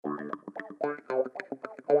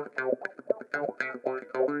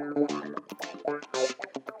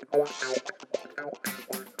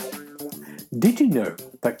Did you know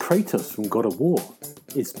that Kratos from God of War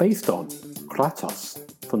is based on Kratos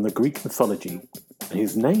from the Greek mythology, and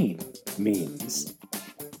his name means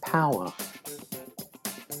power?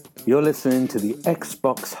 You're listening to the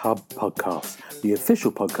Xbox Hub podcast, the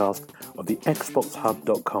official podcast of the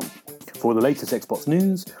XboxHub.com. For all the latest Xbox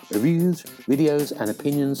news, reviews, videos, and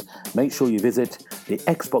opinions, make sure you visit the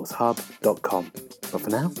XboxHub.com. But for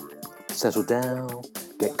now, settle down,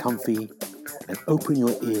 get comfy, and open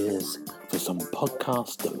your ears for some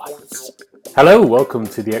podcast delights. Hello, welcome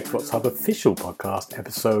to the Xbox Hub official podcast,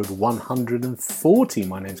 episode 140.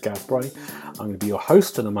 My name's Gareth Bray. I'm going to be your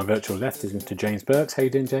host, and on my virtual left is Mr. James Burks. How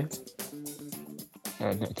you doing, James?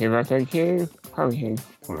 Not too bad, thank you. How are you?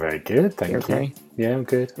 I'm very good, thank you. Okay. Yeah, I'm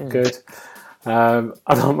good. Good. And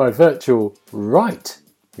on my virtual right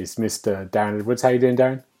is Mr. Darren Edwards. How you doing,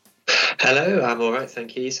 Darren? Hello, I'm all right,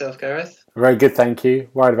 thank you. Yourself, Gareth? Very good, thank you.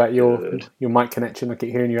 Worried about your mic connection. I keep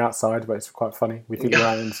hearing you outside, but it's quite funny. We think you're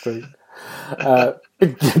out in the street.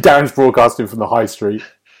 Darren's broadcasting from the high street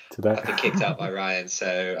today. I've been kicked out by Ryan,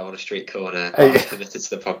 so I'm on a street corner. I'm committed to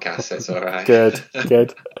the podcast, so it's all right. Good.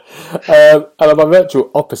 And on my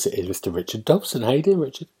virtual opposite is Mr. Richard Dobson. How you doing,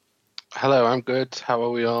 Richard? Hello, I'm good. How are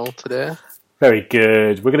we all today? Very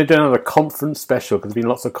good. We're going to do another conference special because there's been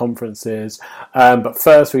lots of conferences. But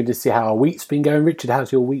first, we need to see how our week's been going. Richard,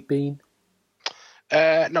 how's your week been?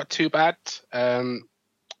 Not too bad.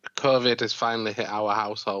 COVID has finally hit our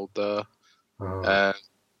household, though.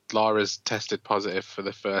 Laura's tested positive for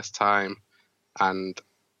the first time, and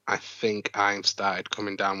I think I'm started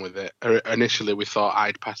coming down with it. Initially, we thought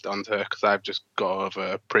I'd passed it on to her because I've just got over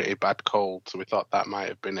a pretty bad cold, so we thought that might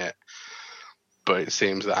have been it. But it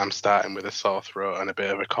seems that I'm starting with a sore throat and a bit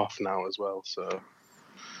of a cough now as well. So,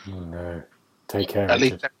 oh no, take care. At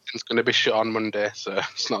least everything's going to be shut on Monday, so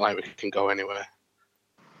it's not like we can go anywhere.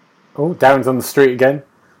 Oh, Darren's on the street again.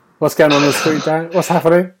 What's going on the street, Darren? What's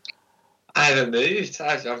happening? I haven't moved.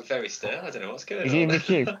 I'm very still. I don't know what's going on. Is he in the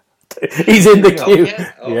queue? He's in the queue.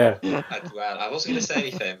 Yeah. I wasn't going to say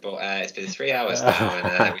anything, but it's been 3 hours now,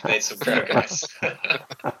 and we've made some progress.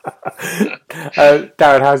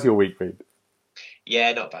 Darren, how's your week been?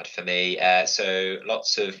 Yeah, not bad for me. So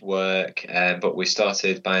lots of work, but we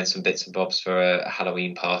started buying some bits and bobs for a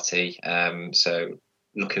Halloween party. So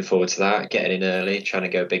looking forward to that, getting in early, trying to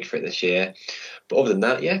go big for it this year. But other than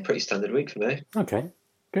that, yeah, pretty standard week for me. Okay,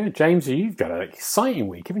 good. James, you've got an exciting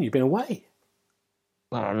week, haven't you? Been away?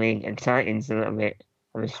 Well, I mean, exciting's a little bit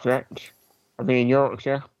of a stretch. I've been in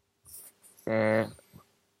Yorkshire. When I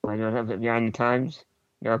was a little bit behind the times.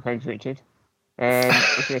 No offence, Richard.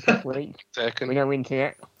 It's been a couple of weeks. We no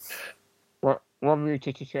internet. One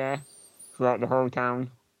router to share throughout the whole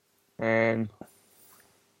town. It's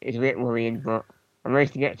a bit worrying, but I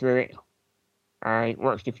managed to get through it. I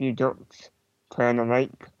watched a few ducks play on the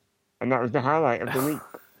lake, and that was the highlight of the week.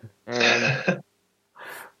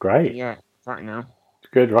 Great. Yeah, right now.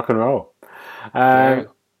 Good, rock and roll.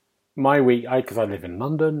 My week, because I live in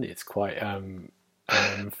London, it's quite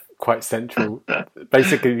quite central.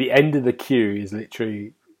 Basically, the end of the queue is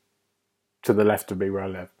literally to the left of me where I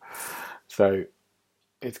live. So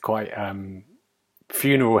it's quite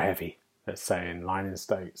funeral heavy, let's say, in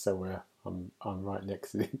Lionstoke. So I'm right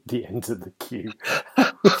next to the end of the queue,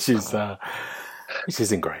 which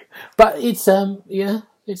isn't great. But it's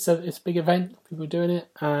it's a big event. People are doing it,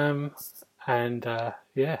 there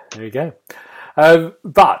you go.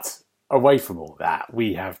 But away from all that,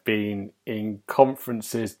 we have been in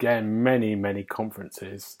conferences, again, many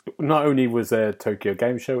conferences. Not only was there Tokyo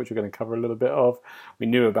Game Show, which we're going to cover a little bit of, we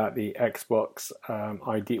knew about the Xbox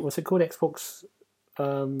ID. What's it called? Xbox?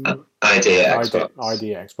 Idea Xbox.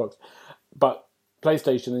 Idea Xbox. But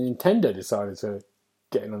PlayStation and Nintendo decided to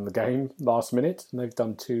get in on the game last minute, and they've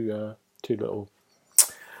done two little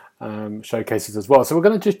showcases as well. So we're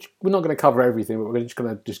not going to cover everything, but we're just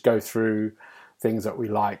going to go through things that we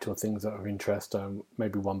liked or things that are of interest,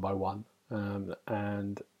 maybe one by one,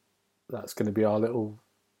 and that's going to be our little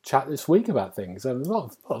chat this week about things. There's a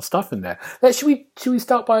lot of stuff in there. Should we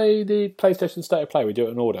start by the PlayStation State of Play? We do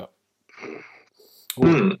it in order.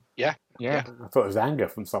 Yeah. I thought it was anger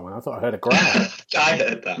from someone. I thought I heard a growl. I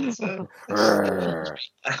heard that.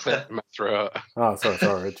 Clear my throat. Oh,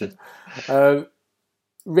 sorry, Richard.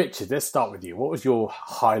 Richard, let's start with you. What was your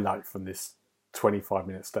highlight from this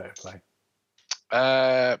 25-minute State of Play?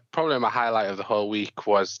 Probably my highlight of the whole week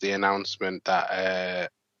was the announcement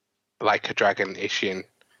that Like a Dragon Ishin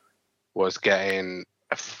was getting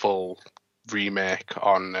a full remake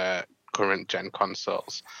on current gen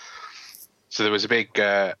consoles. So there was a big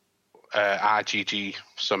RGG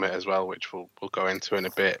Summit as well, which we'll go into in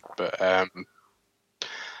a bit. But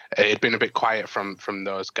it had been a bit quiet from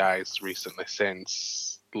those guys recently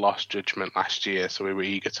since Lost Judgment last year, so we were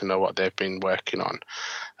eager to know what they've been working on.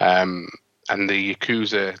 And the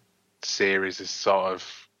Yakuza series is sort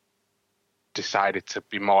of decided to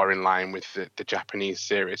be more in line with the Japanese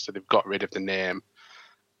series, so they've got rid of the name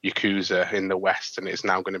Yakuza in the West, and it's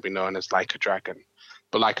now going to be known as Like a Dragon.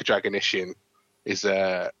 But Like a Dragon Ishin is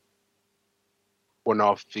one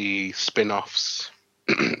of the spin-offs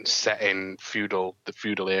set in the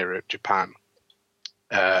feudal era of Japan,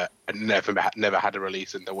 and never had a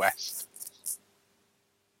release in the West.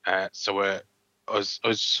 So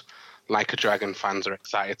us Like a Dragon fans are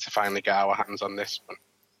excited to finally get our hands on this one.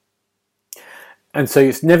 And so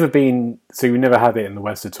it's never been. So you never had it in the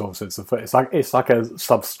West at all. So it's like a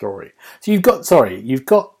sub story. So you've got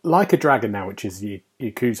Like a Dragon now, which is the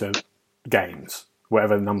Yakuza games,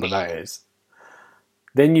 whatever number that is.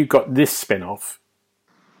 Then you've got this spin-off.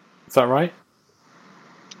 Is that right?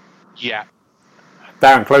 Yeah.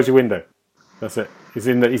 Darren, close your window. That's it. He's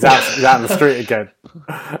out in the street again.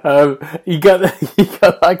 You got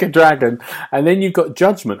Like a Dragon, and then you've got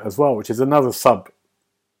Judgment as well, which is another sub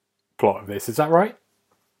plot of this. Is that right?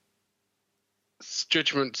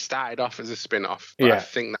 Judgment started off as a spin-off, but I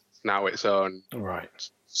think that's now its own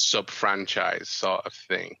sub-franchise sort of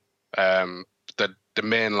thing. The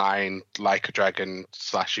mainline Like a Dragon /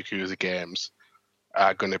 Yakuza games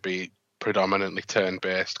are going to be predominantly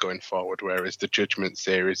turn-based going forward, whereas the Judgment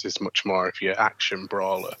series is much more of your action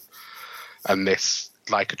brawler. And this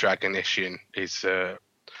Like a Dragon Ishin is,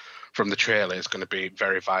 from the trailer, is going to be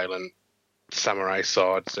very violent samurai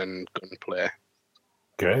swords and gunplay.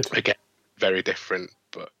 Good. Again, very different,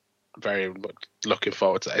 but very much looking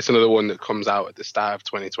forward to that. It's another one that comes out at the start of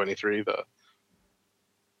 2023, though.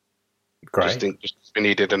 Great. We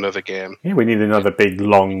needed another game. Yeah, we need another big,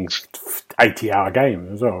 long, 80-hour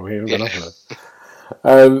game as well. We haven't got enough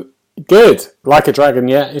of it. Good. Like a Dragon,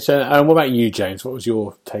 yeah. What about you, James? What was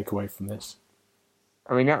your takeaway from this?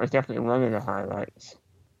 I mean, that was definitely one of the highlights.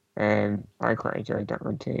 I quite enjoyed that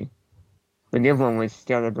one too. But the other one was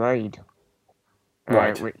Stellar Blade,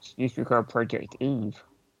 which used to be called Project Eve.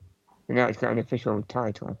 And now it's got an official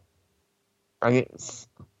title. And it's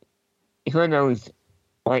one of those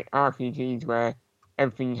like RPGs where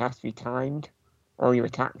everything has to be timed, all your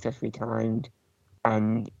attacks have to be timed,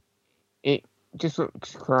 and it just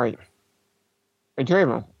looks quite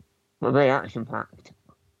enjoyable, but very action-packed.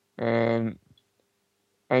 And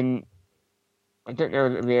I don't know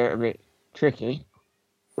if it'll be a bit tricky,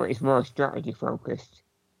 but it's more strategy-focused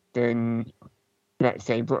than, let's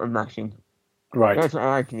say, button mashing. Right. That's what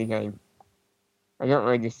I like in the game. I don't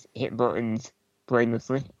really just hit buttons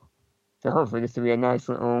brainlessly. So hopefully this will be a nice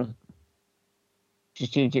little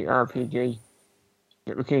strategic RPG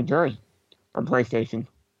that we can enjoy on PlayStation.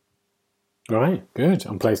 Right, good.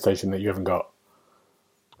 On PlayStation that you haven't got.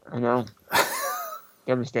 I know.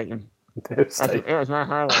 Devastating. Devastating. That was my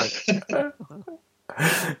highlight.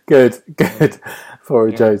 Good.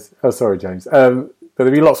 Sorry, James. Oh, sorry, James. There'll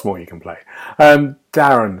be lots more you can play.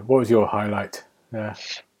 Darren, what was your highlight? I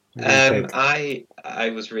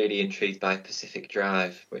was really intrigued by Pacific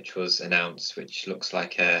Drive, which was announced, which looks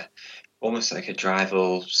like almost like a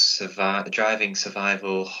driving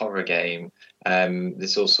survival horror game.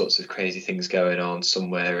 There's all sorts of crazy things going on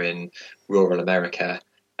somewhere in rural America.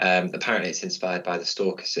 Apparently it's inspired by the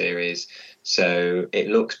Stalker series, so it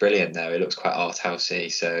looks brilliant though. It looks quite art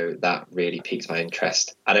housey, so that really piques my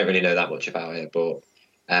interest. I don't really know that much about it, but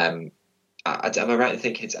am I right in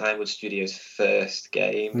thinking it's Ironwood Studios' first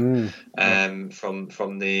game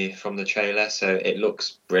from the trailer? So it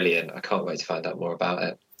looks brilliant. I can't wait to find out more about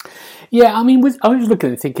it. Yeah, I mean, I was looking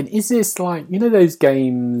at it thinking, is this like, those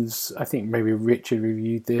games, I think maybe Richard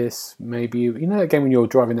reviewed this, maybe, that game when you're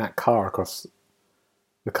driving that car across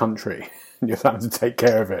the country and you're having to take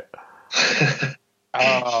care of it?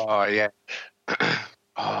 Oh, yeah.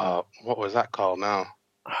 What was that called now?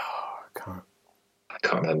 I can't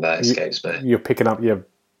remember. It escapes me. You're picking up your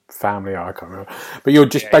family, I can't remember. But you're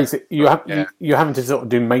just you're having to sort of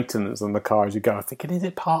do maintenance on the car as you go. I'm thinking, is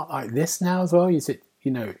it part like this now as well? Is it,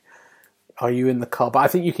 are you in the car? But I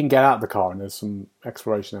think you can get out of the car and there's some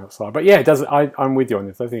exploration outside. But yeah, it does. I'm with you on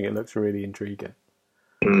this. I think it looks really intriguing.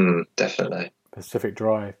 Definitely. Pacific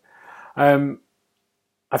Drive. I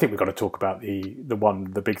think we've got to talk about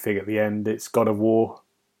the big thing at the end. It's God of War,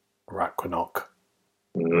 Ragnarok.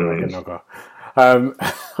 I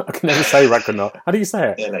can never say Ragnarok. How do you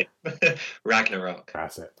say it? Really? Ragnarok.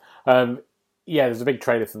 That's it. There's a big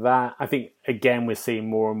trailer for that. I think, again, we're seeing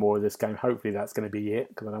more and more of this game. Hopefully that's going to be it,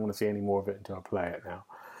 because I don't want to see any more of it until I play it now.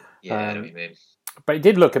 Yeah, I know what you mean. But it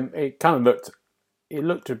did look. It kind of looked. It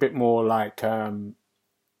looked a bit more like.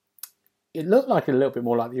 It looked like a little bit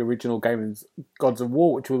more like the original game, Gods of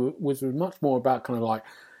War, which was much more about kind of like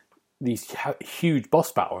these huge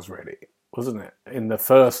boss battles, really, wasn't it? In the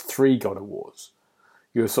first 3 God of Wars,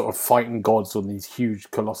 you were sort of fighting gods on these huge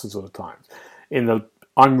colossus all the time.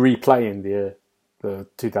 I'm replaying the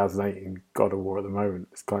 2018 God of War at the moment.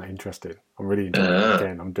 It's quite interesting. I'm really enjoying it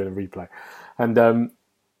again. I'm doing a replay, and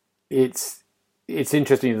it's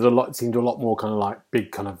interesting. It seemed a lot more kind of like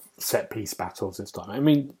big kind of set piece battles this time. I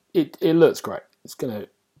mean, it looks great. It's going to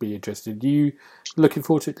be interesting. Do you looking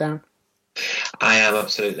forward to it, Darren? I am,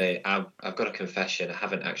 absolutely. I've got a confession. I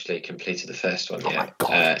haven't actually completed the first one yet. My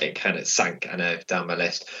God. It kind of sank, I know, down my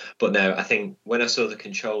list. But no, I think when I saw the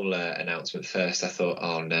controller announcement first, I thought,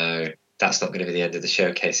 oh no, that's not going to be the end of the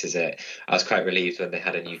showcase, is it? I was quite relieved when they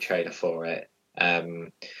had a new trailer for it.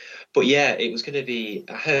 But yeah, it was going to be.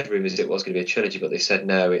 I heard rumours it was going to be a trilogy, but they said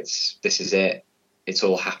no. This is it. It's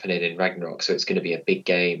all happening in Ragnarok, so it's going to be a big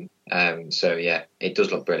game. So yeah, it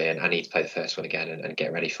does look brilliant. I need to play the first one again and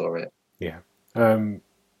get ready for it. Yeah.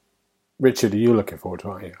 Richard, are you looking forward to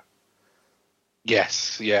it, aren't you?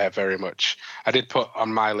 Yes, yeah, very much. I did put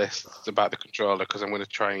on my list about the controller because I'm going to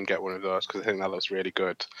try and get one of those because I think that looks really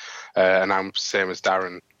good. And I'm same as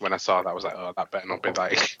Darren. When I saw that, I was like, oh, that better not be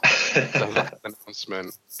like the last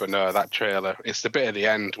announcement. But no, that trailer, it's the bit at the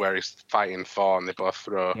end where he's fighting Thor and they both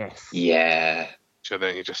throw Yeah. each other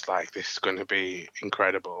and you're just like, this is going to be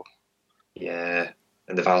incredible. Yeah.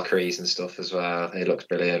 And the Valkyries and stuff as well. It looks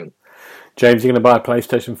brilliant. James, you're going to buy a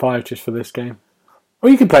PlayStation 5 just for this game? Or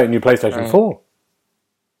you can play it on your PlayStation 4.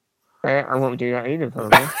 I won't do that either,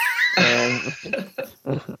 probably.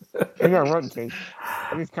 I don't want to.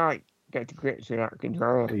 I just can't get to grips with that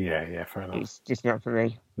controller. Yeah, fair enough. It's just not for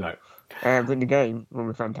me. No. But the game will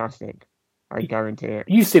be fantastic. I guarantee it.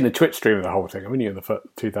 You've seen the Twitch stream of the whole thing, haven't you, in the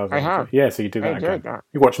 2000? I have. Yeah, so you do I that enjoyed again. that.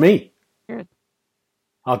 You watch me. Yeah.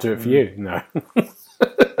 I'll do it for you. No. I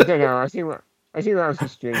don't know. I see what else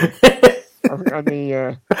is streaming. On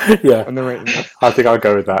the waiting list. I think I'll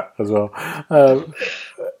go with that as well.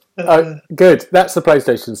 Good. That's the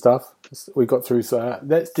PlayStation stuff. We got through. So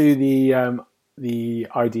let's do the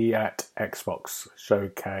ID at Xbox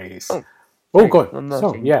showcase. Oh, go on.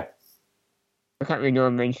 So, yeah. I can't really know I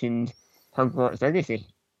mentioned Hogwarts Legacy.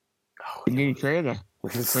 The new trailer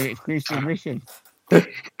for an exclusive mission.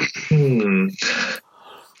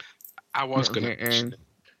 I was going to mention it.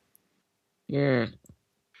 Yeah.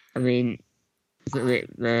 I mean, I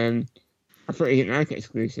thought he didn't like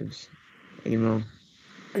exclusives anymore.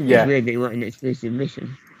 Yeah. It's weird that you want an exclusive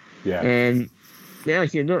mission. Yeah. They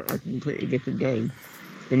actually looked like a completely different game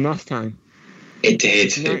than last time. It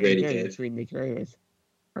did. It really did. Between the trailers.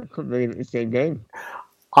 I couldn't believe it's the same game.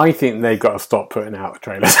 I think they've got to stop putting out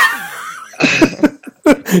trailers.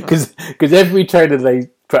 Because every trailer they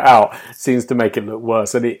put out seems to make it look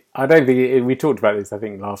worse. And I don't think we talked about this, I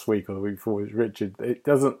think, last week or the week before with Richard. It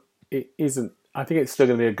isn't. I think it's still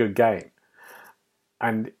going to be a good game.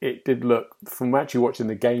 And it did look, from actually watching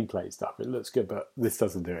the gameplay stuff, it looks good, but this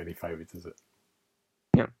doesn't do any favours, does it?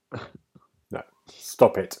 Yeah. No.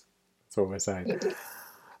 Stop it. That's all we're saying.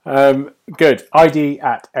 Good. ID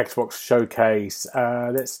at Xbox Showcase.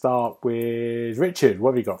 Let's start with Richard.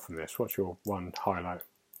 What have you got from this? What's your one highlight?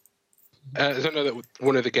 I don't know that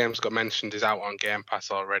one of the games got mentioned is out on Game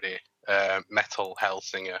Pass already. Metal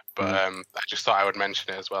Hellsinger, but I just thought I would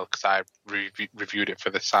mention it as well because I reviewed it for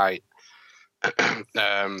the site,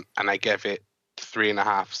 and I gave it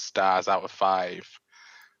 3.5 stars out of 5.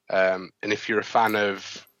 And if you're a fan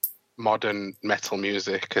of modern metal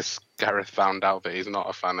music, because Gareth found out that he's not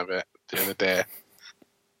a fan of it the other day,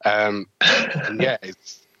 and yeah,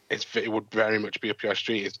 it would very much be up your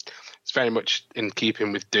street. It's very much in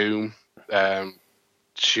keeping with Doom.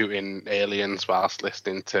 Shooting aliens whilst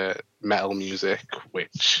listening to metal music,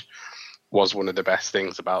 which was one of the best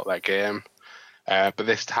things about that game. But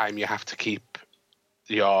this time you have to keep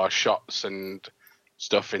your shots and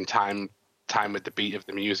stuff in time with the beat of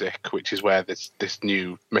the music, which is where this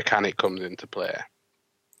new mechanic comes into play.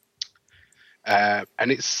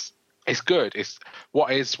 And it's good. It's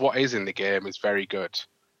what is in the game is very good.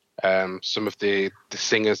 Some of the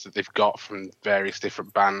singers that they've got from various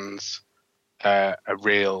different bands are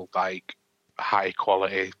real like high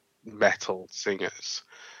quality metal singers.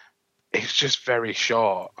 It's just very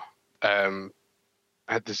short.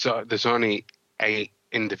 There's only 8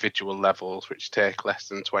 individual levels which take less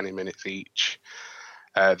than 20 minutes each.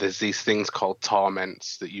 There's these things called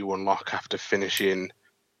torments that you unlock after finishing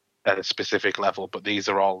at a specific level, but these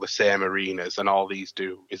are all the same arenas, and all these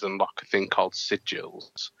do is unlock a thing called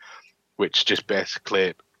sigils, which just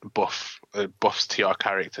basically buffs to your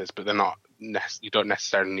characters, but they're not. You don't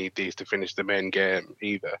necessarily need these to finish the main game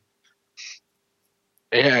either.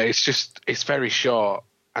 Yeah, it's very short,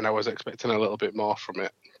 and I was expecting a little bit more from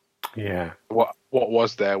it. Yeah. What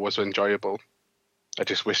was there was enjoyable. I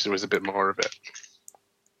just wish there was a bit more of it.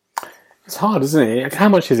 It's hard, isn't it? How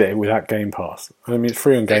much is it without Game Pass? I mean, it's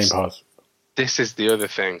free on Game Pass. This is the other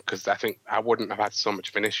thing, because I think I wouldn't have had so much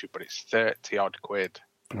of an issue, but it's 30 odd quid.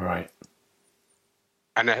 Right.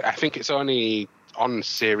 And I think it's only on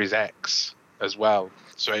Series X as well.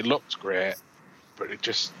 So it looked great, but it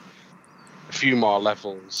just a few more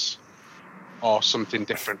levels or something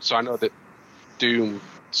different. So I know that Doom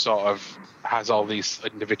sort of has all these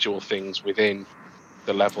individual things within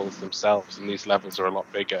the levels themselves, and these levels are a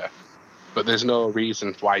lot bigger. But there's no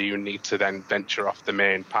reason why you need to then venture off the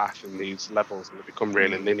main path in these levels and they become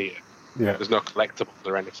really linear. Yeah. There's no collectibles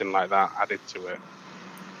or anything like that added to it.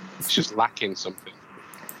 It's just lacking something.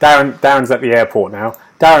 Darren's at the airport now.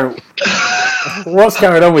 Darren, what's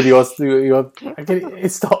going on with yours?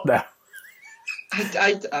 It's stopped now.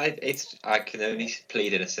 I can only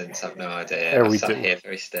plead innocence. I've no idea. I sat here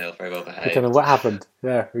very still, very well behaved. I don't know what happened.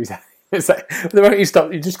 Yeah, it's like the moment you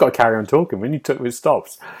stop, you just got to carry on talking. When it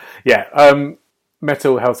stops. Yeah,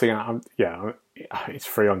 Metal Hellsinger. It's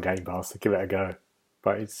free on Game Pass. So give it a go.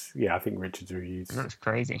 But I think Richard's reviews. That's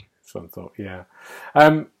crazy. Some thought, yeah.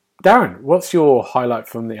 Darren, what's your highlight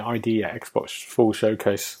from the ID at Xbox Full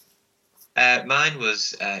Showcase? Mine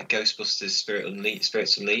was Ghostbusters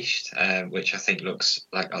Spirits Unleashed, which I think looks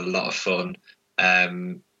like a lot of fun.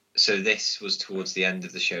 So this was towards the end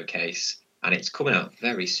of the showcase, and it's coming out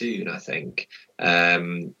very soon, I think,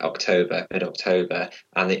 mid-October,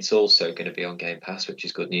 and it's also going to be on Game Pass, which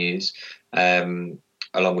is good news, along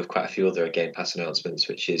with quite a few other Game Pass announcements,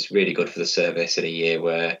 which is really good for the service in a year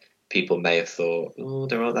where people may have thought,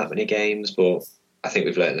 there aren't that many games, but I think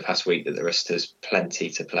we've learned in the past week that there's plenty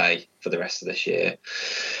to play for the rest of this year.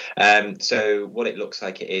 So what it looks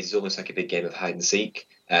like it is almost like a big game of hide and seek,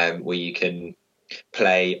 where you can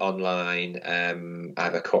play online,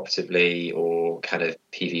 either cooperatively or kind of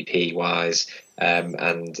PvP wise,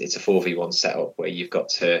 and it's a 4v1 setup where you've got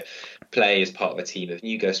to play as part of a team of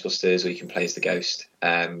new Ghostbusters, or you can play as the Ghost,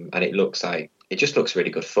 and it just looks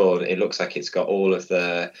really good fun. It looks like it's got all of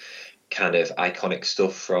the kind of iconic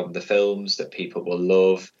stuff from the films that people will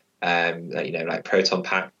love, like proton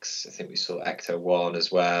packs. I think we saw Ecto 1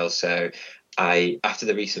 as well. So after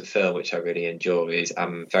the recent film, which I really enjoyed,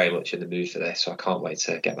 I'm very much in the mood for this, so I can't wait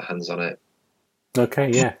to get my hands on it. Okay,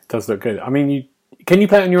 yeah, it does look good. I mean, can you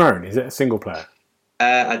play it on your own? Is it a single player?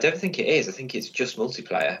 I don't think it is. I think it's just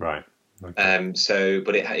multiplayer. Right. Okay.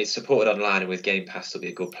 But it's supported online, and with Game Pass, there'll be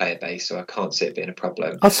a good player base, so I can't see it being a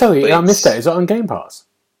problem. Oh, sorry, I missed that. Is it on Game Pass?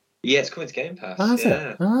 Yeah, it's coming to Game Pass. Oh, is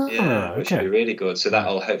it? Which will be really good. So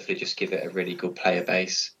that'll hopefully just give it a really good player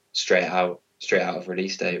base straight out of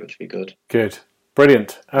release date, which would be good. Good,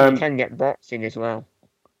 brilliant. You can get bots in as well.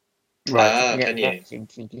 Right? Can you? So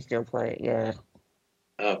you can still play it. Yeah.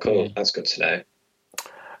 Oh, cool. Yeah. That's good to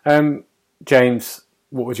know. James,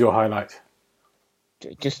 what was your highlight?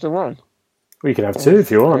 Just the one. Well, you can have two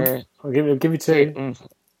if you want. I'll give you two.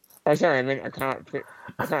 Oh, sorry, I meant I can't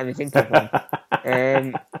even think of one.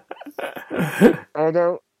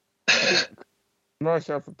 Although, more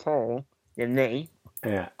so for Paul than me,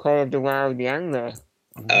 Call of the Wild the Angler.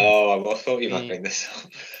 Oh, I thought you might bring this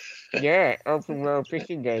up. Yeah, open world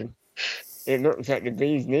fishing game. It looks like the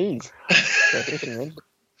bee's knees.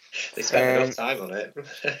 They spent enough time on it.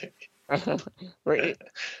 But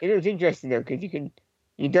it looks interesting though, because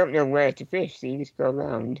you don't know where to fish, so you just go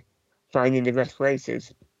around finding the best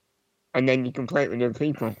places, and then you can play it with other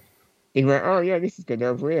people. You go, oh yeah, this is good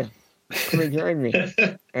over here. Come and join me.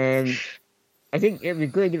 I think it'd be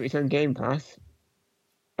good if it's on Game Pass,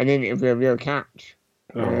 and then it'll be a real catch.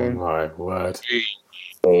 Oh my word!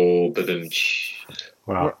 Oh, ba-dum-tsh.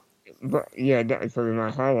 Wow. But yeah, that was probably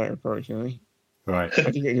my highlight, unfortunately. Right.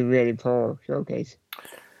 I think it's a really poor showcase.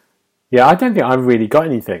 Yeah, I don't think I've really got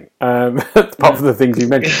anything apart from the things you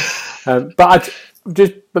mentioned. But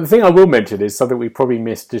the thing I will mention is something we probably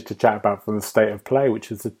missed just to chat about from the State of Play, which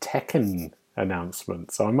was the Tekken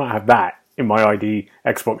announcement. So I might have that in my ID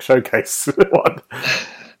Xbox Showcase one.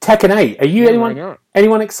 Tekken 8. Are you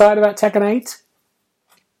anyone excited about Tekken 8?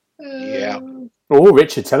 Yeah. Oh,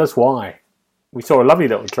 Richard, tell us why. We saw a lovely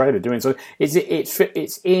little trailer doing so. It's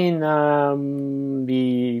in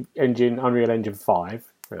the Unreal Engine 5.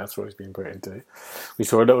 That's what it's been put into. We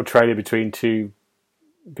saw a little trailer between two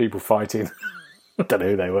people fighting. I don't know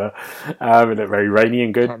who they were. It looked very rainy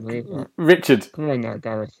and good. Richard. Come on now,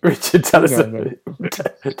 Gareth. Richard, tell us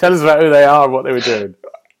about who they are and what they were doing.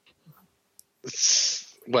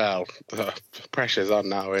 Well, pressure's on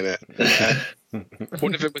now, isn't it?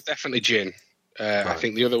 One of them was definitely Jin. I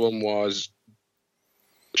think the other one was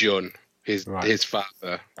Jun, his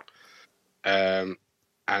father.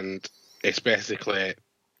 And it's basically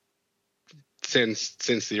since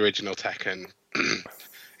the original Tekken,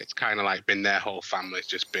 it's kind of like been their whole family's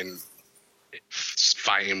just been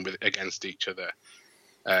fighting against each other.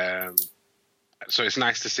 So it's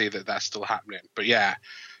nice to see that that's still happening. But yeah,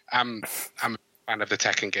 I'm a fan of the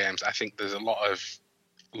Tekken games. I think there's a lot of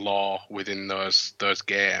lore within those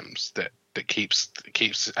games that keeps,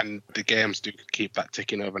 and the games do keep that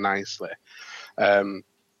ticking over nicely.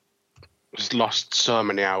 Was lost so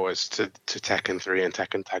many hours to Tekken 3 and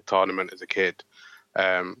Tekken Tag Tournament as a kid.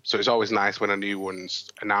 So it's always nice when a new one's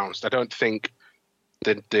announced. I don't think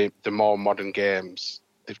the more modern games,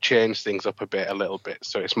 they've changed things up a little bit.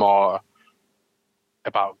 So it's more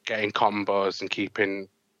about getting combos and keeping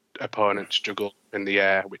opponents juggle in the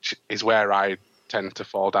air, which is where I tend to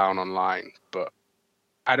fall down online. But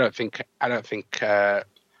I don't think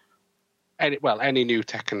any new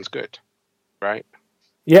Tekken's good, right?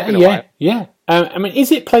 Yeah. I mean,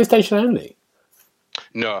 is it PlayStation only?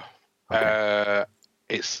 No, Okay.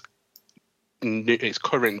 it's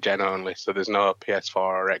current gen only, so there's no PS4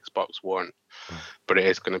 or Xbox One, but it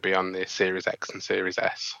is going to be on the Series X and Series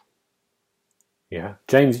S. Yeah,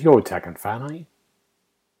 James, you're a Tekken fan, aren't you?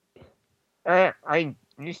 I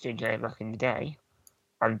used to enjoy it back in the day.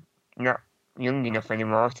 I'm not young enough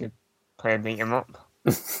anymore to play a beat 'em up.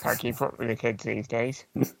 Can't keep up with the kids these days.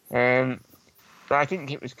 But I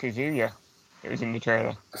think it was Kazuya. It was in the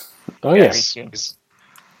trailer. Oh, yes. It's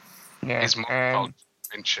Yeah. more called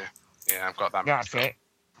Adventure. Yeah, I've got that. That's it.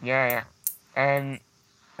 Yeah. I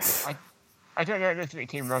don't know, it looks a bit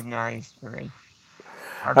too modernised for me.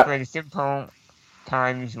 I prefer the simple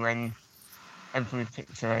times when everything was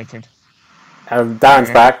pixelated.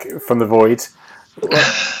 Darren's back from the void.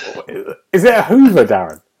 Is it a Hoover,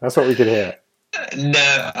 Darren? That's what we could hear.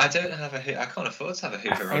 No, I don't have a Hoover. I can't afford to have a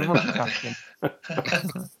Hoover running back.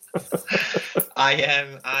 I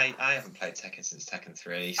haven't played Tekken since Tekken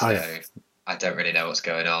 3, so I don't really know what's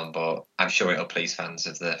going on, but I'm sure it'll please fans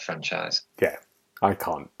of the franchise. Yeah, I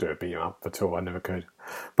can't do a beat 'em up at all. I never could.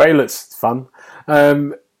 But it looks fun.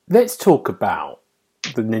 Let's talk about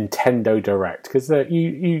the Nintendo Direct, because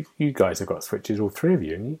you guys have got Switches, all three of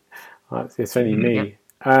you, haven't you? It's only me.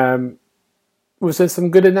 Yeah. Was there some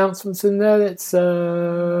good announcements in there? Let's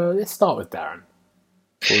start with Darren.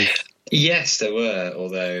 Yes, there were,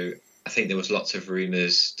 although I think there was lots of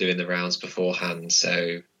rumours doing the rounds beforehand,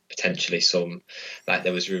 so potentially some, like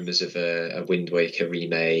there was rumours of a Wind Waker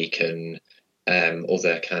remake and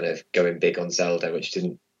other kind of going big on Zelda, which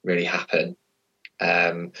didn't really happen.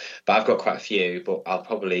 But I've got quite a few, but I'll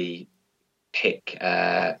probably pick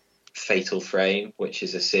Fatal Frame, which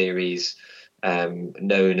is a series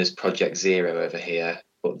known as Project Zero over here,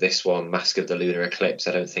 but this one, Mask of the Lunar Eclipse,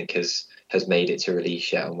 I don't think has made it to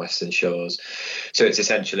release yet on Western shores. So it's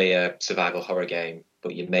essentially a survival horror game,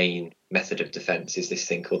 but your main method of defense is this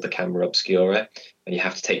thing called the Camera Obscura, and you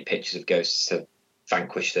have to take pictures of ghosts to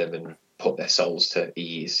vanquish them and put their souls to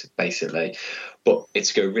ease, basically. But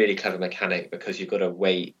it's a really clever mechanic because you've got to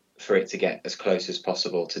wait for it to get as close as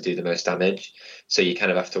possible to do the most damage. So you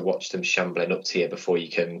kind of have to watch them shambling up to you before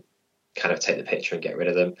you can kind of take the picture and get rid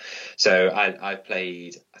of them. So I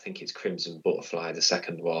played, I think it's Crimson Butterfly, the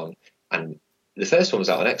second one, and the first one was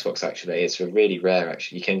out on Xbox, actually. It's really rare,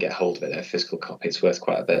 actually. You can get hold of it, a physical copy. It's worth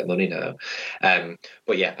quite a bit of money now.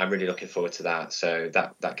 But yeah, I'm really looking forward to that. So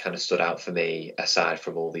that kind of stood out for me, aside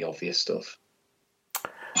from all the obvious stuff.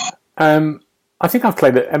 I think I've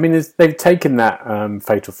played it. I mean, they've taken that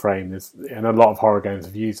Fatal Frame, and a lot of horror games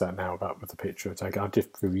have used that now, with the picture. I just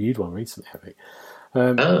reviewed one recently, I think.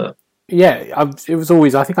 Yeah, it was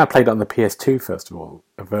always, I think I played it on the PS2, first of all,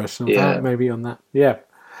 a version of that, maybe on that. Yeah.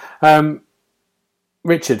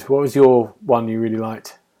 Richard, what was your one you really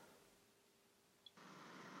liked?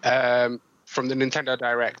 From the Nintendo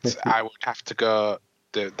Direct, I would have to go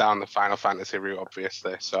down the Final Fantasy route,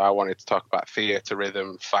 obviously. So I wanted to talk about Theatre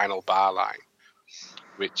Rhythm Final Bar Line,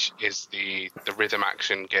 which is the rhythm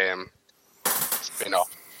action game spin-off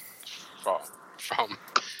from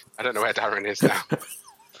I don't know where Darren is now.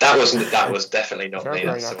 That was definitely not me.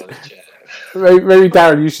 That's someone in chat. Maybe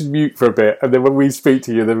Darren, you should mute for a bit, and then when we speak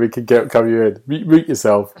to you, then we can come you in. Mute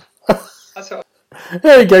yourself. That's right.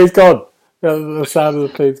 There you go. He's gone. The sound of the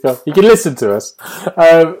plane's gone. You can listen to us.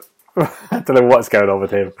 I don't know what's going on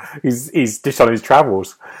with him. He's just on his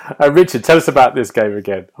travels. Richard, tell us about this game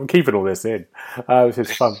again. I'm keeping all this in.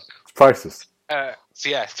 It's fun. It's priceless. So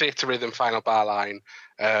yeah, Theatre Rhythm Final Bar Line.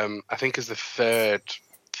 I think is the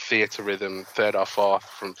Theatre Rhythm 3rd or 4th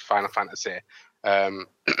from Final Fantasy.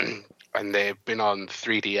 And they've been on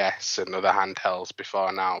 3DS and other handhelds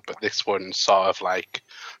before now, but this one's sort of like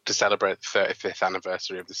to celebrate the 35th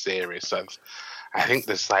anniversary of the series. So I think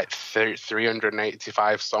there's like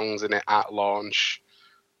 385 songs in it at launch,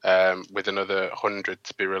 with another 100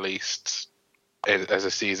 to be released as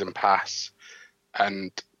a season pass.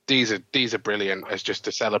 And these are brilliant as just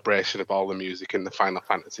a celebration of all the music in the Final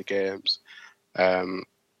Fantasy games.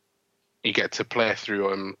 You get to play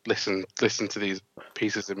through and listen to these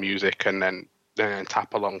pieces of music and then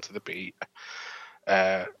tap along to the beat.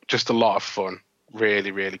 Just a lot of fun,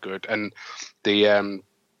 really, really good. And the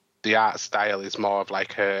art style is more of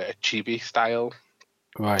like a chibi style.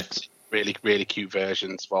 Right. Really, really cute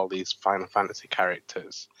versions of all these Final Fantasy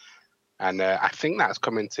characters. And I think that's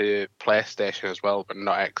coming to PlayStation as well, but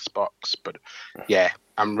not Xbox. But yeah,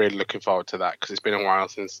 I'm really looking forward to that because it's been a while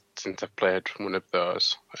since I've played one of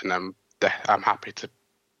those, and I'm happy to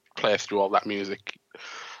play through all that music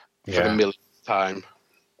for the millionth time.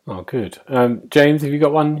 Oh, good. James, have you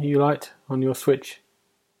got one you liked on your Switch?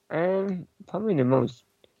 Probably the most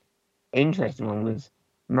interesting one was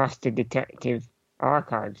Master Detective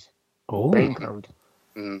Archives. Oh. Brain Code.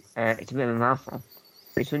 It's a bit of a mouthful.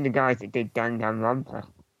 It's from the guys that did Danganronpa,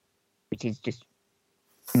 which is just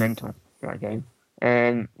mental, that game.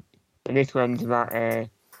 And this one's about an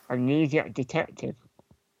amnesiac detective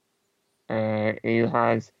who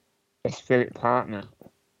has a spirit partner.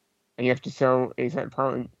 And you have to solve, it's like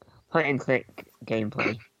point and click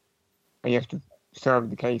gameplay. And you have to solve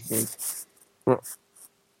the cases. But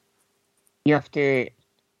you have to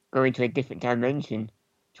go into a different dimension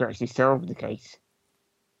to actually solve the case.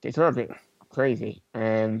 So it's all a bit crazy.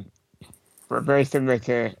 But very similar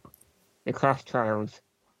to the class trials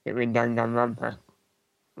that were in Danganronpa,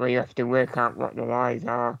 where you have to work out what the lies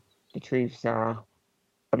are, the truths are,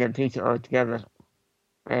 and then piece it all together.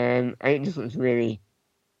 And it just looks really,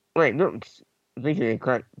 well, it looks visually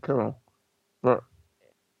quite cool, but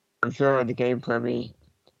I'm sure the gameplay will be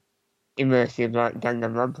immersive like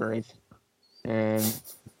Danganronpa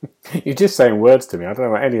is. You're just saying words to me. I don't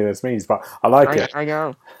know what any of this means, but I like it. I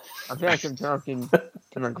know. I feel like I'm talking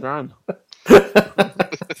to my gran.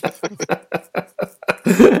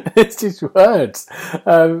 It's just words.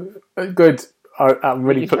 Good. I'm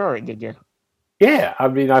really. You saw it, did you? Yeah, I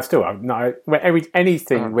mean,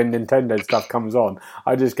 anything when Nintendo stuff comes on,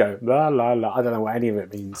 I just go la la la. I don't know what any of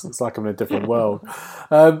it means. It's like I'm in a different world.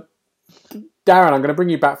 Darren, I'm going to bring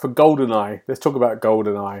you back for GoldenEye. Let's talk about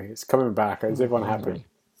GoldenEye. It's coming back. Is everyone happy?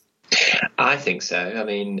 I think so. I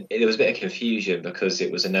mean, there was a bit of confusion because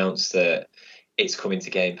it was announced that it's coming to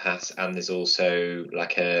Game Pass and there's also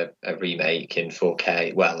like a remake in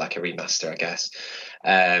 4K, well, like a remaster, I guess.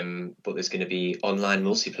 But there's going to be online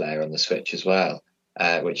multiplayer on the Switch as well,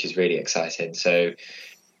 which is really exciting. So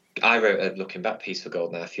I wrote a looking back piece for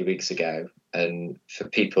GoldenEye a few weeks ago, and for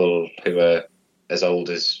people who are as old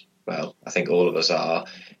as, well, I think all of us are,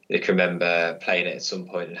 they can remember playing it at some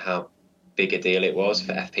point and how big a deal it was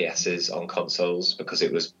for FPSs on consoles, because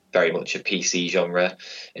it was very much a PC genre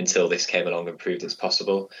until this came along and proved it's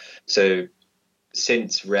possible. So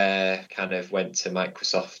since Rare kind of went to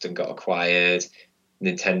Microsoft and got acquired,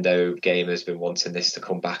 Nintendo gamers been wanting this to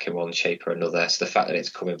come back in one shape or another. So the fact that it's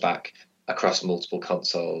coming back across multiple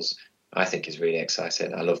consoles, I think is really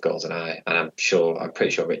exciting. I love GoldenEye, and I'm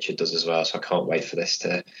pretty sure Richard does as well. So I can't wait for this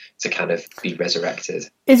to kind of be resurrected.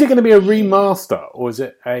 Is it going to be a remaster, or is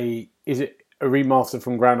it a remaster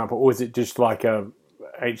from ground up, or is it just like a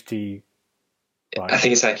HD? I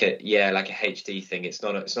think it's like a HD thing. It's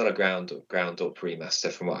not a ground up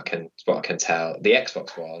remaster from what I can tell. The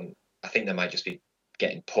Xbox One, I think they might just be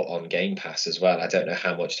getting put on Game Pass as well. I don't know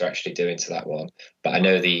how much they're actually doing to that one, but I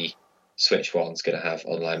know the Switch one's going to have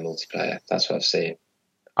online multiplayer. That's what I've seen.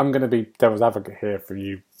 I'm going to be devil's advocate here for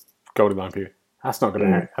you, GoldenEye people. That's not going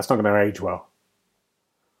to age well.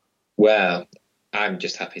 Well, I'm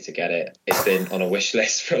just happy to get it. It's been on a wish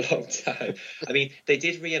list for a long time. I mean, they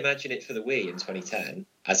did reimagine it for the Wii in 2010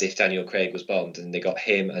 as if Daniel Craig was Bond, and they got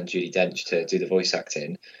him and Judi Dench to do the voice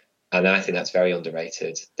acting. And I think that's very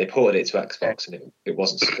underrated. They ported it to Xbox, and it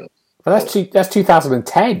wasn't so good. Well, that's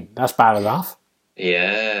 2010. That's bad enough.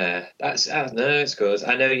 Yeah, no, it's good.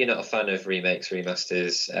 I know you're not a fan of remakes,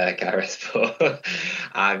 remasters, Gareth, but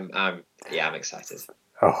I'm excited.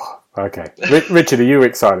 Oh, okay. Richard, are you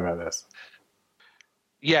excited about this?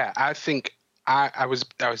 Yeah, I think I was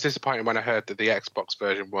disappointed when I heard that the Xbox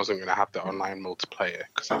version wasn't going to have the online multiplayer,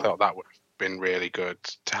 because I thought that would have been really good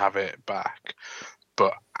to have it back.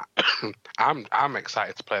 But I'm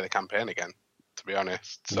excited to play the campaign again, to be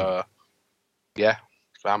honest. So yeah,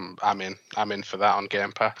 I'm in for that on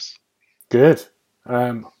Game Pass. Good.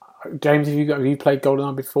 James, have you played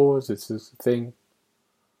GoldenEye before? Is this a thing?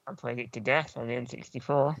 I played it to death on the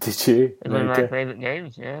N64. Did you? It's one of my favourite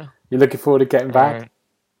games, yeah. You're looking forward to getting back?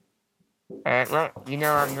 Well,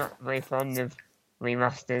 I'm not very fond of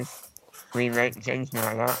remasters, remakes, anything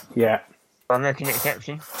like that. Yeah. But I'm making an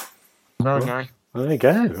exception. GoldenEye. Well, there you go.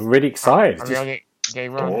 I'm really excited. I'm on it day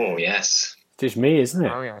one. Oh, yes. Just me, isn't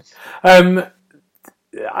it? Oh, yes.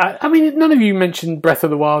 I mean, none of you mentioned Breath of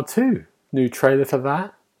the Wild 2. New trailer for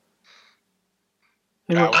that.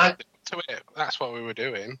 That's what we were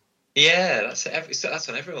doing. Yeah, that's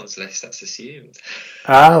on everyone's list. That's assumed.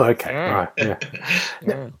 Oh, okay. Yeah. Right. Yeah.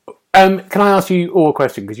 Yeah. Can I ask you all a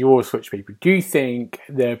question? Because you're all Switch people. Do you think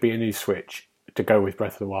there'll be a new Switch to go with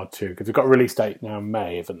Breath of the Wild 2? Because we've got a release date now in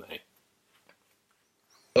May, haven't they?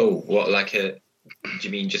 Oh, what, do you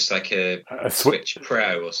mean just like a Switch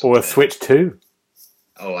Pro or something? Or a Switch 2?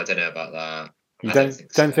 Oh, I don't know about that. You I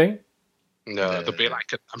don't think? No, there'll be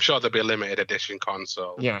I'm sure there'll be a limited edition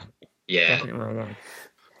console. Yeah. Yeah. Definitely like that.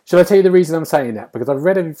 Shall I tell you the reason I'm saying that? Because I've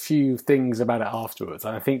read a few things about it afterwards,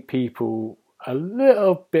 and I think people are a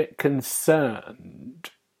little bit concerned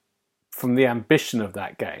from the ambition of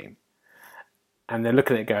that game. And they're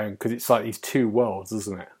looking at it going, because it's like these two worlds,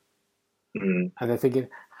 isn't it? Mm. And they're thinking,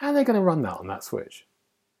 how are they going to run that on that Switch?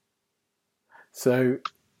 So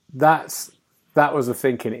that was the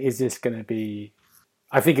thinking, is this going to be...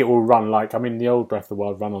 I think it will run the old Breath of the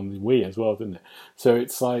Wild ran on the Wii as well, didn't it? So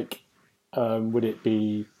it's like, would it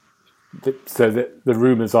be... the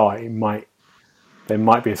rumours are there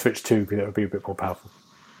might be a Switch 2 because it would be a bit more powerful.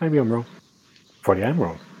 Maybe I'm wrong. Probably am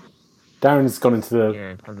wrong. Darren's gone into the...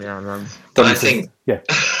 Yeah, probably are wrong. I think... Yeah.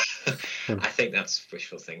 I think that's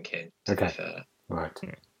wishful thinking, to be fair. Right.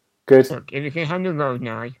 Yeah. Good. Look, if you can handle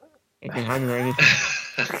GoldenEye, you can handle anything.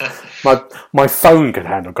 My phone can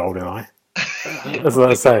handle GoldenEye. That's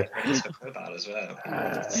what I say. It's for mobile as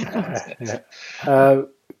well.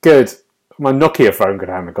 Good. My Nokia phone could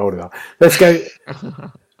handle GoldenEye.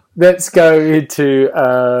 Let's go into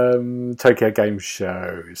Tokyo Game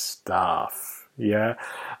Show stuff. Yeah.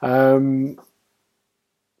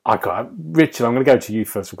 Richard, I'm going to go to you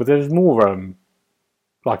first because there's more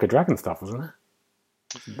Like a Dragon stuff, wasn't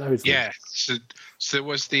there? Yeah. So there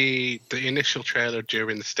was the initial trailer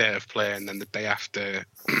during the State of Play, and then the day after,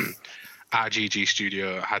 RGG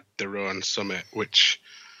Studio had their own summit, which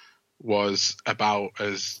was about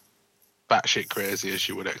as batshit crazy as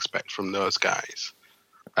you would expect from those guys.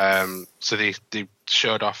 So they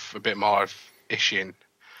showed off a bit more of Ishin,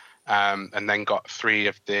 and then got three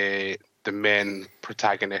of the main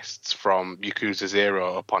protagonists from Yakuza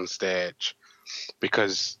 0 up on stage,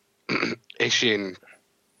 because Ishin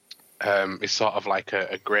is sort of like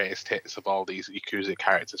a greatest hits of all these Yakuza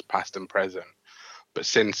characters, past and present. But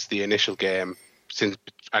since the initial game,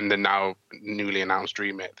 and the now newly announced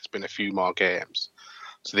remake, there's been a few more games.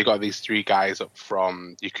 So they got these three guys up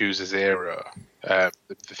from Yakuza 0, the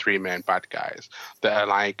three main bad guys, that are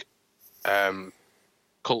like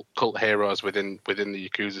cult heroes within the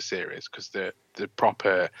Yakuza series, because they're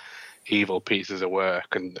proper evil pieces of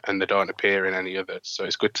work, and they don't appear in any others. So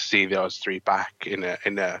it's good to see those three back in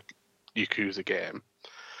a Yakuza game.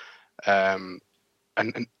 And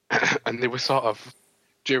they were sort of,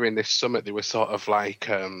 during this summit, they were sort of like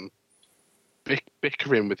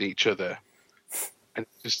bickering with each other, and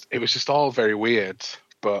it was just all very weird,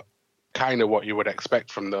 but kind of what you would expect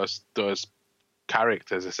from those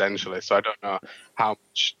characters, essentially. So I don't know how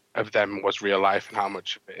much of them was real life and how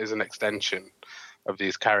much of it is an extension of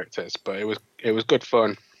these characters, but it was good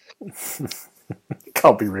fun. It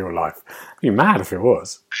can't be real life. I'd be mad if it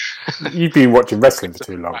was. You've been watching wrestling for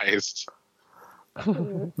too long.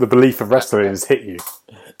 The belief of wrestling has hit you.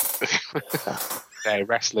 Yeah,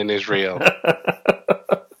 wrestling is real.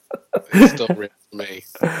 It's still real to me.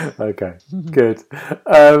 Okay, good.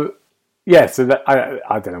 Yeah, so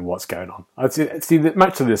I don't know what's going on. I see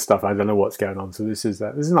much of this stuff. I don't know what's going on. So this is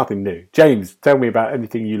nothing new. James, tell me about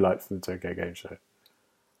anything you liked from the Tokyo Game Show.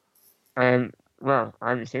 Well, I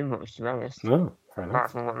haven't seen much, to be honest. No, fair enough.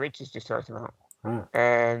 Apart from what Rich has just talked about. Ah.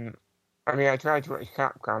 I mean, I tried to watch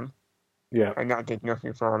Capcom. Yeah. And that did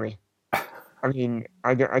nothing for me. I mean,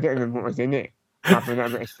 I don't remember what was in it. Apart from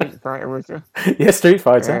that bit of Street Fighter, was there? Yeah, Street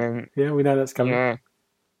Fighter. Yeah, we know that's coming.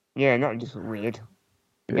 Yeah, not just weird.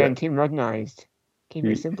 Again, too modernised. Keep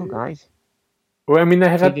it simple, guys. Well, I mean, they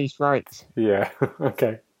have had these fights. Yeah.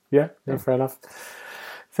 Okay. Yeah. Fair enough.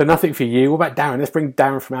 So nothing for you. What about Darren? Let's bring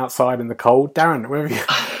Darren from outside in the cold. Darren, where have you?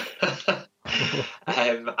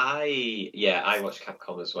 I watched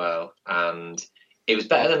Capcom as well, and it was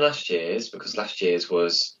better than last year's, because last year's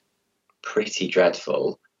was pretty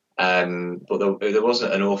dreadful. But there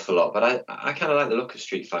wasn't an awful lot. But I kind of like the look of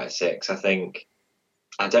Street Fighter 6.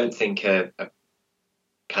 I don't think a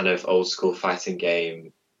kind of old school fighting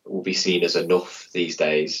game will be seen as enough these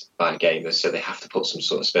days by gamers, so they have to put some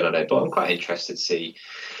sort of spin on it. But I'm quite interested to see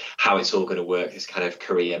how it's all going to work. This kind of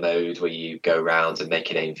career mode where you go around and make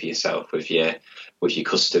a name for yourself with your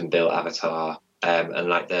custom built avatar, and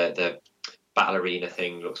like the battle arena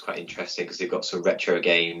thing looks quite interesting because they've got some retro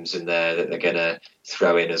games in there that they're going to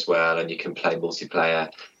throw in as well, and you can play multiplayer.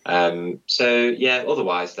 So yeah,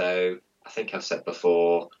 otherwise though, I think I've said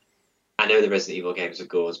before, I know the Resident Evil games are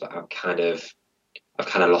good, but I've kind of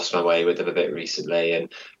lost my way with them a bit recently.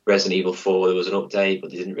 And Resident Evil 4, there was an update,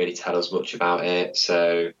 but they didn't really tell us much about it.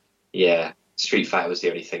 So yeah, Street Fighter was the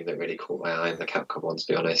only thing that really caught my eye in the Capcom one, to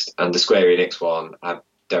be honest. And the Square Enix one, I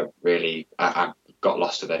got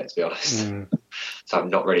lost a bit, to be honest. So I'm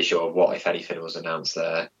not really sure what, if anything, was announced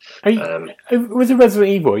there. Was it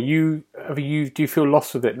Resident Evil? Do you feel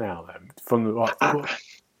lost with it now? Then,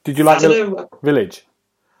 did you like the Village?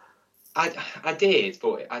 I did,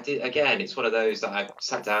 but again. It's one of those that I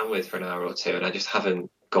sat down with for an hour or two, and I just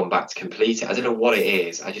haven't gone back to complete it. I don't know what it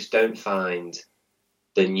is. I just don't find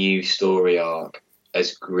the new story arc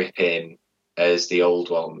as gripping as the old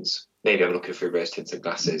ones. Maybe I'm looking through rose-tinted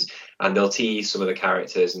glasses, and they'll tease some of the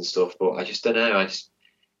characters and stuff, but I just don't know.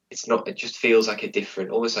 It's not. It just feels like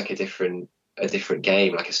almost like a different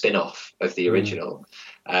game, like a spin-off of the original.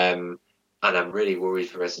 And I'm really worried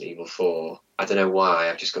for Resident Evil 4. I don't know why.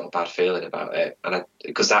 I've just got a bad feeling about it,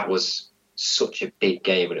 because that was such a big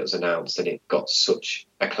game when it was announced, and it got such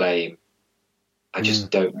acclaim. I just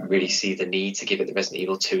don't really see the need to give it the Resident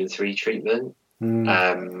Evil 2 and 3 treatment.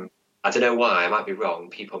 I don't know why. I might be wrong.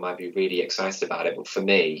 People might be really excited about it, but for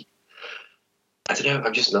me, I don't know.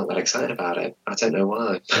 I'm just not that excited about it. I don't know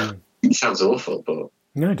why. It sounds awful, but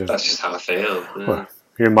no, it doesn't. That's just how I feel. Well,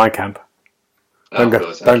 you're in my camp. Don't go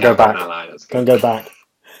back. Don't go back.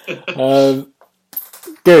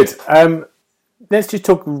 Good. Let's just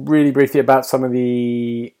talk really briefly about some of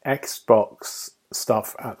the Xbox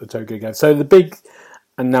stuff at the Tokyo Game. So the big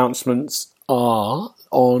announcements are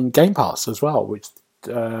on Game Pass as well, which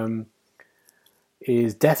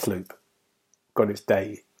is Deathloop. Got its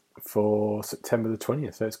date for September the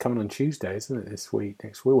 20th. So it's coming on Tuesday, isn't it? Next week.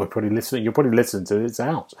 You're probably listening to it. It's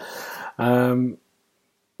out.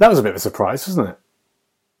 That was a bit of a surprise, wasn't it?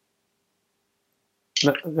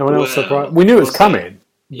 No one else surprised. We knew it was coming,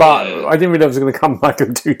 but I didn't realize it was going to come like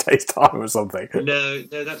in 2 days' time or something. No,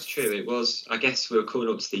 that's true. It was. I guess we were coming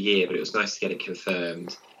up to the year, but it was nice to get it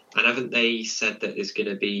confirmed. And haven't they said that there's going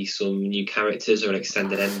to be some new characters or an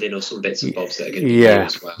extended ending or some bits and bobs that are going to be new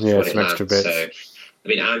as well? Yeah, some extra bits. So, I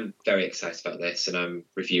mean, I'm very excited about this, and I'm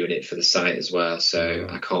reviewing it for the site as well. So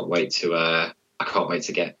I can't wait to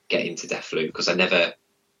get into Deathloop, because I never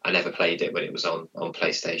played it when it was on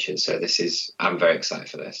PlayStation. So I'm very excited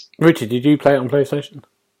for this. Richard, did you play it on PlayStation?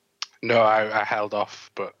 No, I held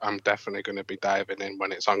off, but I'm definitely going to be diving in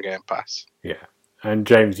when it's on Game Pass. Yeah, and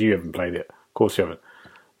James, you haven't played it. Of course you haven't.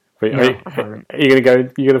 But No, I haven't. Are you going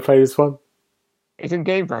to play this one? It's in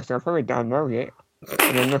Game Pass, so I'll probably download it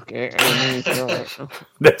and then look at it and then install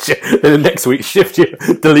it. Then next week,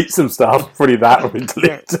 delete some stuff. Probably that or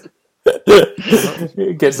delete.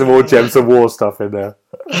 Get some more Gems of War stuff in there.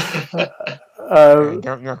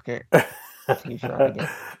 Don't knock it.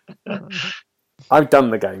 I've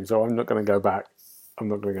done the game, so I'm not going to go back. I'm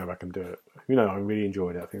not going to go back and do it. I really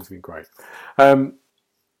enjoyed it. I think it's been great.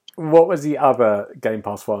 What was the other Game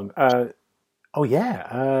Pass one? I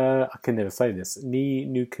can never say this. Ni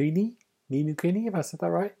no Kuni, if I said that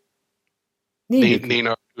right? Ni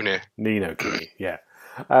no Kuni, yeah.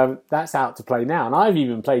 That's out to play now, and I've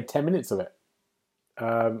even played 10 minutes of it.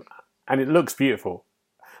 And it looks beautiful.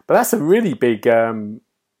 But that's a really big... because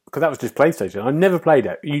that was just PlayStation. I never played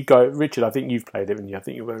it. Richard, I think you've played it, and I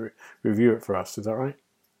think you're going to review it for us. Is that right?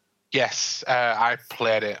 Yes, I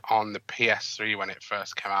played it on the PS3 when it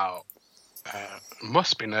first came out.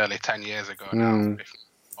 Must be nearly 10 years ago now, if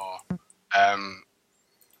not more.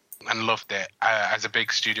 And loved it. As a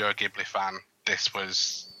big Studio Ghibli fan, this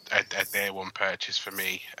was a day one purchase for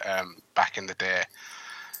me back in the day.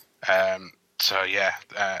 So yeah,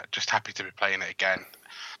 just happy to be playing it again.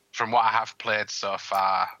 From what I have played so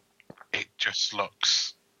far, it just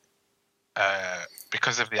looks...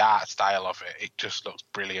 because of the art style of it, it just looks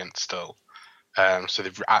brilliant still. So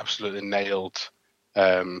they've absolutely nailed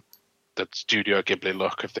the Studio Ghibli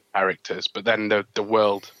look of the characters, but then the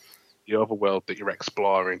world, the overworld that you're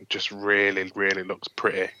exploring, just really, really looks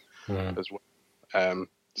pretty as well.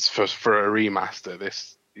 For a remaster,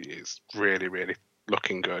 this is really, really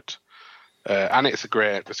looking good, and it's a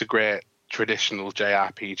great traditional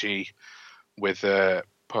JRPG with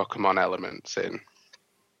Pokemon elements in.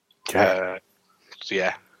 Ja- So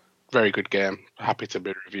yeah, very good game. Happy to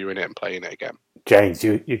be reviewing it and playing it again. James,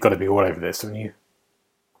 you've got to be all over this, haven't you?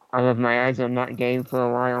 I have my eyes on that game for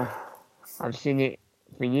a while. I've seen it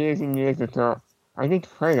for years and years. I thought, I need to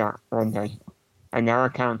play that one day. And now I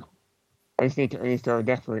can. I just need to uninstall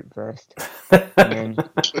Deathloop first. And then,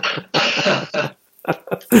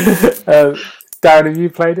 Darren, have you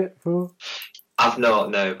played it before? I've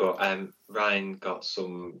not, no, but Ryan got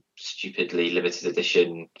some stupidly limited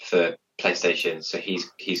edition for PlayStation, so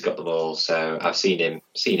he's got them all. So I've seen him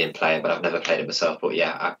play it, but I've never played it myself. But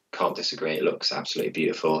yeah, I can't disagree. It looks absolutely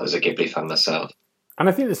beautiful as a Ghibli fan myself. And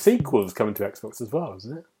I think the sequel is coming to Xbox as well,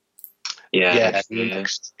 isn't it? Yeah.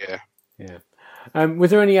 Yeah. Was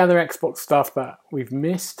there any other Xbox stuff that we've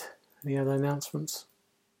missed? Any other announcements?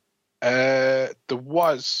 There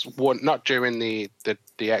was one, not during the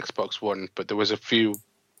Xbox One, but there was a few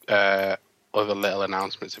other little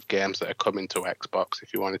announcements of games that are coming to Xbox,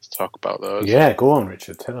 if you wanted to talk about those. Yeah, go on,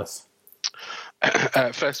 Richard, tell us.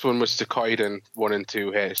 First one was Suikoden 1 and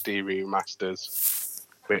 2 HD remasters,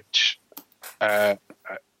 which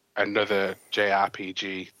another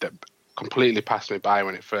JRPG that completely passed me by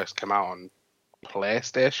when it first came out on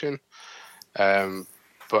PlayStation.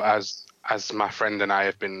 But as my friend and I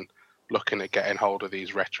have been looking at getting hold of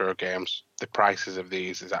these retro games, the prices of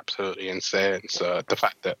these is absolutely insane. So the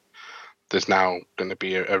fact that there's now going to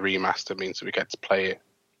be a remaster means that we get to play it.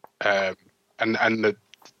 And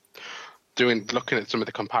looking at some of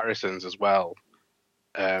the comparisons as well,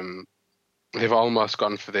 they've almost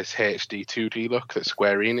gone for this HD 2D look that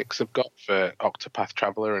Square Enix have got for Octopath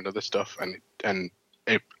Traveler and other stuff,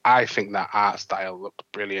 I think that art style looked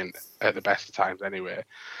brilliant at the best of times anyway.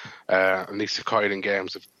 And these Suikoden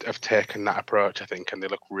games have taken that approach, I think, and they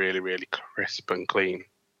look really, really crisp and clean.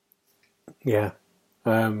 Yeah.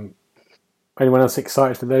 Anyone else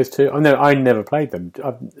excited for those two? Oh, no, I never played them.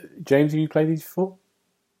 James, have you played these before?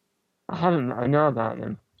 I haven't. I know about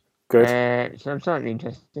them. Good. So I'm slightly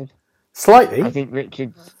interested. Slightly? I think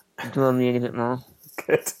Richard's drawn me in a bit more.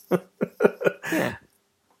 Good. Yeah.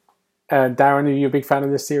 Darren, are you a big fan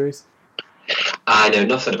of this series? I know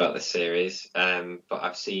nothing about this series, but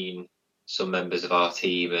I've seen some members of our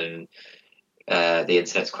team and the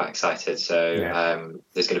internet's quite excited. So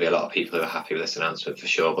there's going to be a lot of people who are happy with this announcement for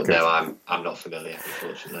sure. But no, I'm not familiar,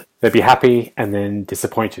 unfortunately. They'd be happy and then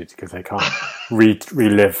disappointed because they can't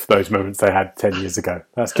relive those moments they had 10 years ago.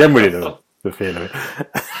 That's generally the feel of it.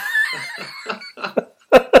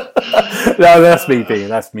 No, that's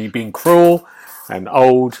me being cruel and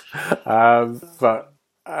old. But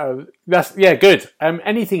that's good.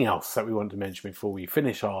 Anything else that we want to mention before we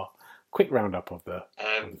finish our quick roundup of the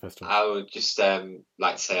festival? I would just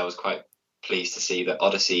like to say I was quite pleased to see that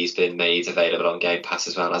Odyssey's been made available on Game Pass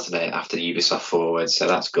as well, hasn't it, after the Ubisoft Forward. So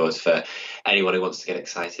that's good for anyone who wants to get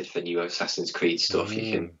excited for new Assassin's Creed stuff.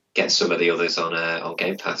 You can get some of the others on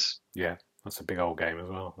Game Pass. Yeah, that's a big old game as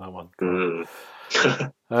well, that one.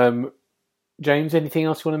 James, anything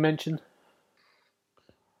else you want to mention?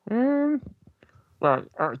 Well,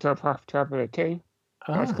 Octopath Traveler 2,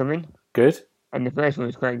 that's coming. Good. And the first one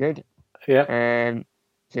was quite good. Yeah.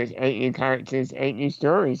 So it's 8 new characters, 8 new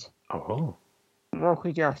stories. Oh. What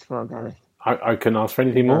could you ask for, Gareth? I couldn't ask for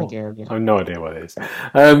anything more. Idea, I have no idea what it is.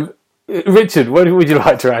 Richard, what would you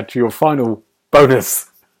like to add to your final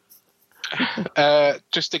bonus?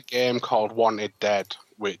 Just a game called Wanted Dead,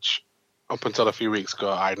 which up until a few weeks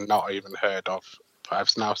ago I'd not even heard of. But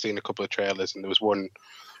I've now seen a couple of trailers, and there was one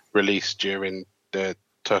released during the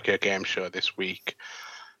Tokyo Game Show this week.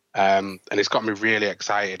 And it's got me really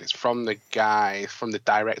excited. It's from the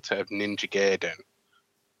director of Ninja Gaiden.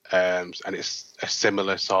 And it's a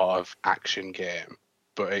similar sort of action game,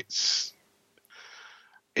 but it's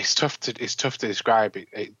tough to describe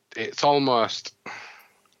it. It's almost,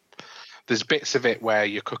 there's bits of it where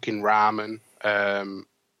you're cooking ramen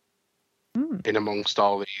in amongst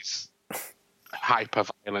all these hyper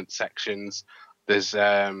violent sections. There's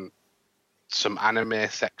some anime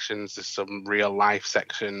sections, there's some real life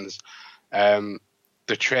sections. The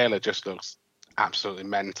trailer just looks absolutely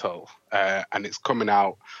mental, and it's coming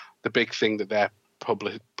out. The big thing that they're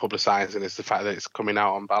publicizing is the fact that it's coming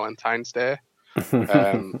out on Valentine's Day.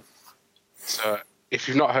 So if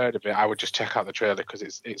you've not heard of it, I would just check out the trailer because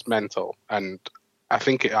it's mental, and I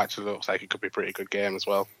think it actually looks like it could be a pretty good game as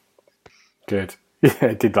well. Good. Yeah,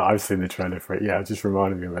 it did. I've seen the trailer for it. Yeah, it just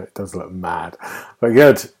reminded me of it. It does look mad, but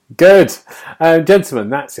good.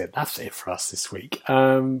 Gentlemen, that's it. That's it for us this week.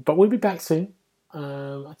 But we'll be back soon.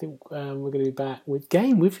 I think we're going to be back with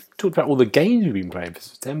game. We've talked about all the games we've been playing for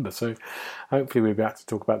September, so hopefully we'll be able to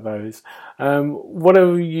talk about those. What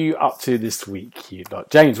are you up to this week?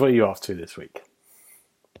 James, what are you up to this week?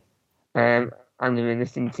 I'm going to be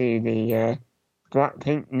listening to the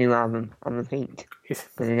Blackpink new album on repeat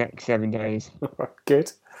for the next 7 days.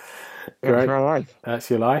 Good. That's Great. my life. That's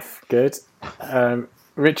your life. Good.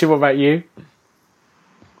 Richard, what about you?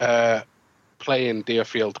 Playing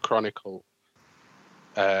Deerfield Chronicle,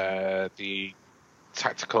 the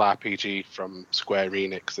tactical RPG from Square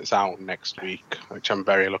Enix. It's out next week, which I'm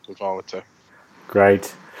very looking forward to.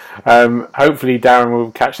 Great. Hopefully Darren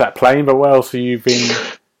will catch that plane, but what else have you been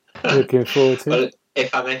looking forward to? Well,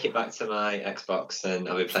 if I make it back to my Xbox, then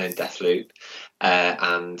I'll be playing Deathloop,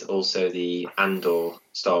 and also the Andor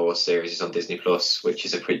Star Wars series is on Disney Plus, which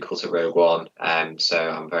is a prequel to Rogue One. So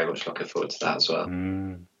I'm very much looking forward to that as well.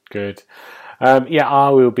 Good. I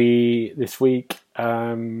will be this week. I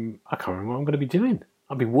can't remember what I'm going to be doing.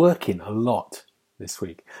 I'll be working a lot this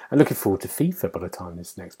week. I'm looking forward to FIFA by the time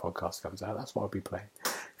this next podcast comes out. That's what I'll be playing.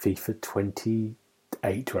 FIFA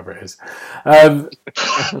 28, whatever it is.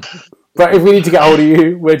 But if we need to get hold of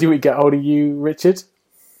you, where do we get hold of you, Richard?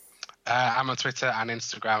 I'm on Twitter and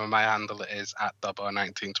Instagram, and my handle is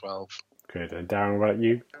 @Dobbo1912. Good. And Darren, what about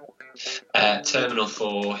you? Terminal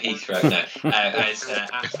 4 Heathrow. No, it's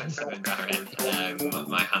 @27 Darren.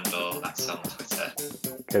 My handle, that's on Twitter.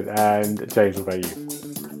 Good. And James, what about you?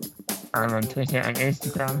 I'm on Twitter and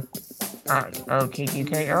Instagram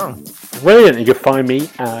 @OKQKO. Brilliant. You can find me,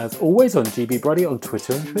 as always, on GB Brody on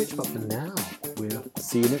Twitter and Twitch. But for now, we'll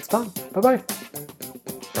see you next time. Bye-bye.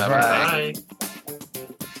 Bye.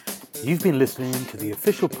 You've been listening to the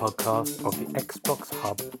official podcast of the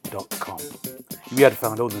XboxHub.com. You'll be able to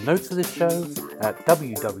find all the notes of this show at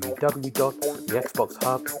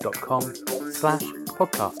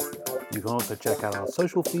www.thexboxhub.com/podcast. You can also check out our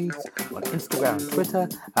social feeds on Instagram and Twitter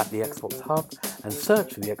 @the Xbox Hub, and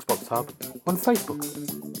search for the Xbox Hub on Facebook.